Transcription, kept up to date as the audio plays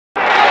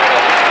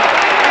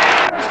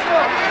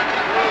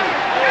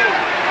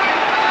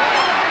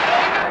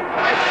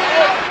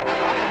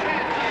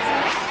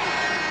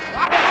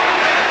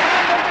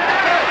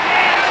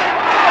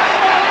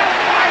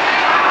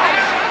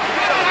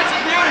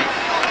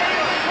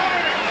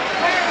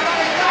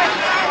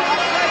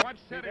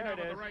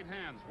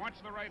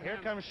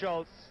here comes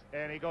Schultz,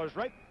 and he goes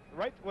right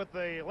with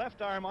the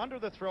left arm under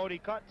the throat. He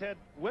caught Ted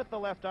with the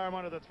left arm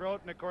under the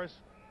throat, and of course,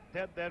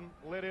 Ted then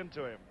lit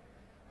into him.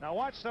 Now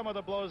watch some of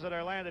the blows that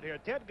are landed here.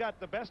 Ted got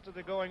the best of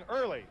the going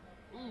early,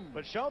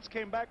 but Schultz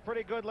came back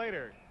pretty good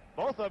later.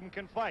 Both of them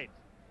can fight.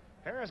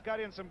 Harris got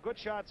in some good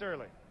shots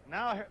early.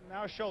 Now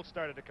Schultz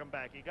started to come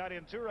back. He got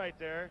in 2 right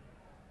there.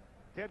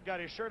 Ted got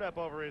his shirt up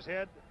over his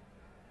head,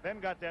 then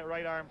got that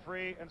right arm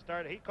free and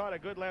started. He caught a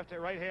good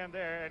right hand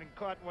there, and he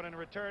caught one in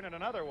return and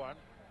another one.